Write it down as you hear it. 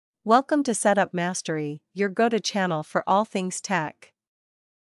Welcome to Setup Mastery, your go-to channel for all things tech.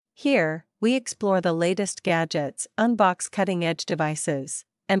 Here, we explore the latest gadgets, unbox cutting-edge devices,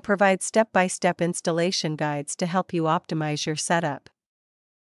 and provide step-by-step installation guides to help you optimize your setup.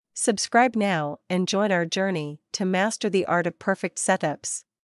 Subscribe now and join our journey to master the art of perfect setups.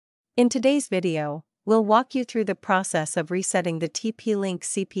 In today's video, we'll walk you through the process of resetting the TP-Link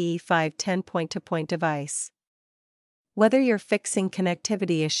CPE510 point-to-point device. Whether you're fixing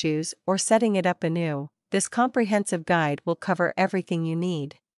connectivity issues or setting it up anew, this comprehensive guide will cover everything you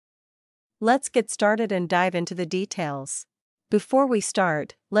need. Let's get started and dive into the details. Before we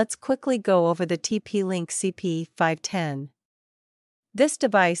start, let's quickly go over the TP-Link CPE510. This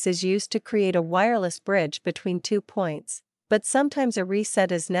device is used to create a wireless bridge between 2 points, but sometimes a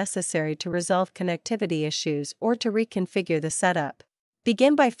reset is necessary to resolve connectivity issues or to reconfigure the setup.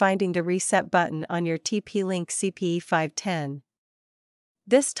 Begin by finding the Reset button on your TP-Link CPE510.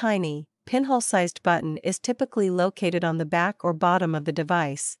 This tiny, pinhole-sized button is typically located on the back or bottom of the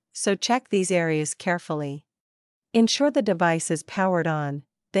device, so check these areas carefully. Ensure the device is powered on,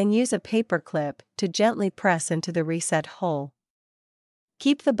 then use a paper clip to gently press into the reset hole.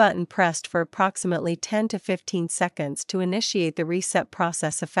 Keep the button pressed for approximately 10 to 15 seconds to initiate the reset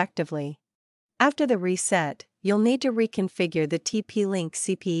process effectively. After the reset, you'll need to reconfigure the TP-Link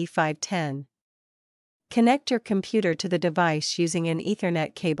CPE510. Connect your computer to the device using an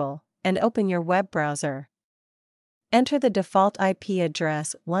Ethernet cable, and open your web browser. Enter the default IP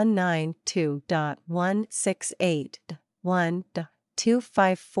address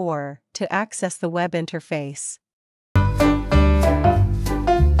 192.168.1.254 to access the web interface.